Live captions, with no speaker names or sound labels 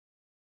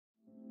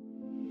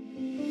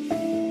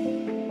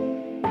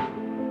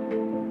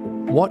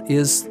What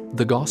is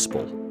the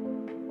gospel?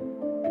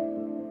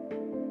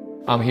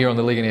 I'm here on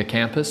the Ligonier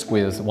campus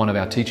with one of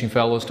our teaching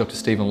fellows, Dr.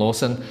 Stephen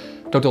Lawson.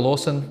 Dr.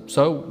 Lawson,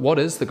 so what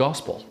is the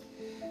gospel?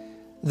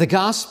 The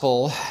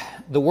gospel,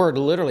 the word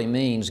literally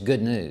means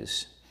good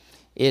news.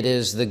 It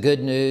is the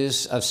good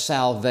news of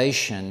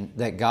salvation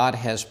that God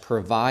has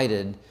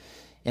provided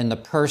in the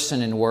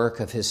person and work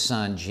of His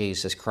Son,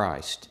 Jesus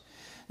Christ.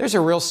 There's a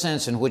real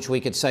sense in which we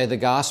could say the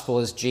gospel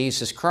is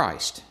Jesus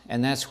Christ,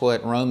 and that's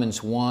what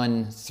Romans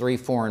 1, 3,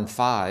 4, and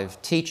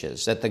 5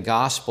 teaches, that the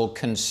gospel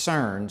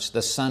concerns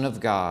the Son of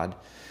God,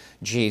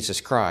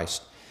 Jesus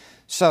Christ.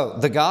 So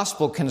the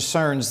gospel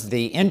concerns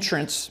the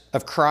entrance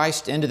of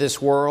Christ into this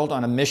world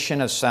on a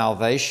mission of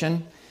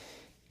salvation.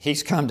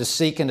 He's come to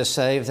seek and to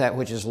save that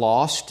which is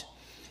lost.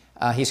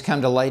 He's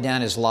come to lay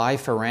down His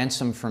life a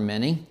ransom for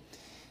many.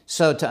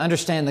 So to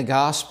understand the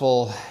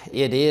gospel,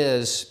 it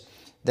is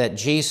that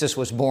Jesus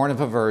was born of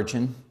a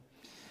virgin,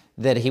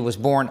 that He was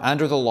born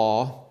under the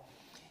law.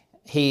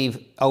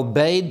 He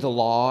obeyed the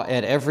law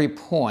at every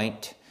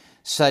point,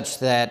 such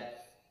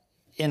that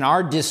in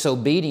our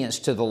disobedience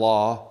to the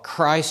law,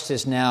 Christ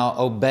has now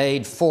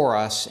obeyed for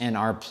us in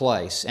our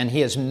place, and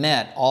He has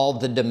met all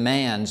the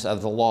demands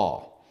of the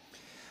law.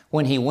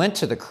 When He went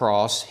to the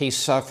cross, He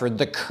suffered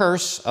the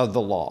curse of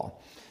the law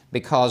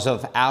because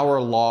of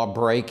our law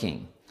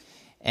breaking.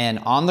 And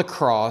on the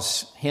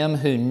cross, Him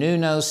who knew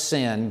no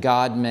sin,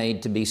 God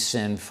made to be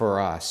sin for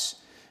us.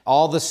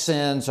 All the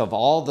sins of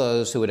all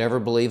those who would ever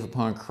believe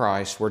upon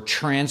Christ were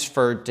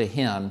transferred to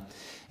Him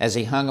as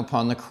He hung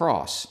upon the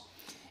cross.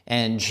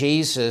 And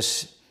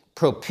Jesus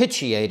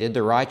propitiated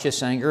the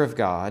righteous anger of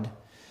God.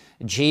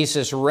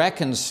 Jesus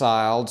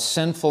reconciled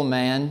sinful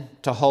man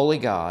to holy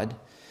God.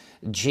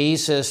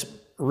 Jesus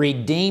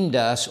redeemed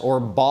us or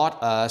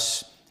bought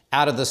us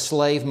out of the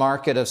slave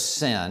market of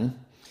sin.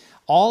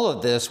 All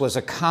of this was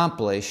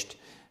accomplished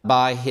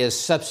by His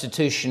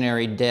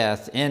substitutionary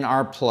death in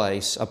our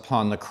place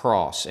upon the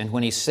cross. And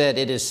when He said,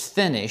 "It is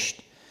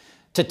finished,"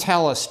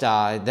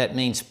 tetelestai, that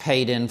means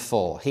paid in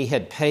full. He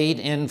had paid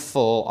in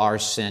full our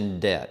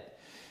sin debt.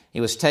 He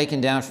was taken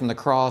down from the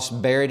cross,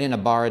 buried in a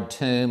borrowed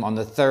tomb. On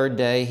the third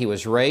day, He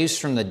was raised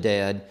from the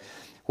dead,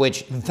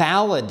 which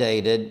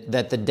validated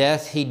that the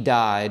death He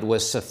died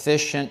was a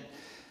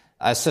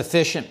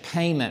sufficient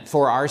payment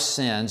for our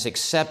sins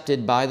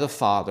accepted by the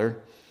Father.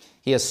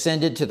 He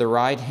ascended to the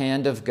right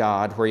hand of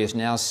God, where He is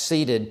now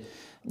seated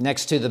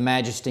next to the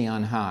Majesty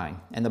on high.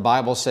 And the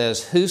Bible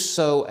says,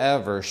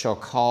 "Whosoever shall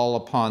call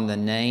upon the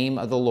name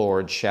of the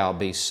Lord shall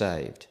be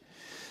saved."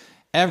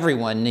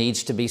 Everyone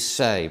needs to be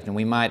saved. And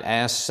we might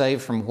ask,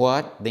 saved from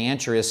what? The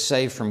answer is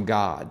saved from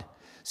God.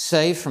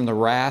 Saved from the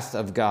wrath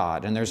of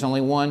God. And there's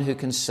only one who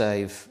can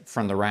save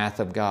from the wrath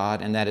of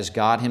God, and that is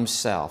God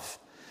Himself.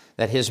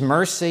 That His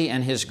mercy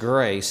and His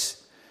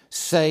grace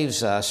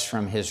saves us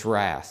from His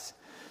wrath.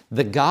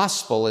 The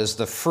gospel is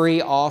the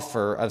free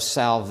offer of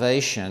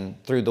salvation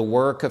through the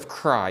work of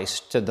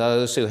Christ to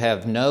those who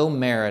have no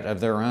merit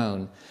of their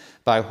own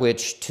by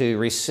which to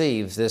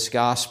receive this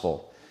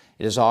gospel.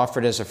 It is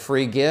offered as a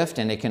free gift,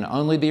 and it can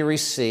only be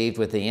received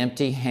with the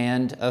empty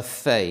hand of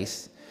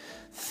faith.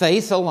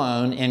 Faith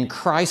alone in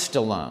Christ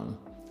alone,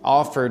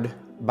 offered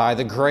by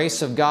the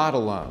grace of God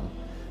alone.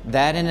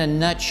 That in a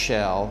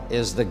nutshell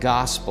is the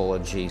gospel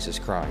of Jesus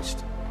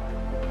Christ.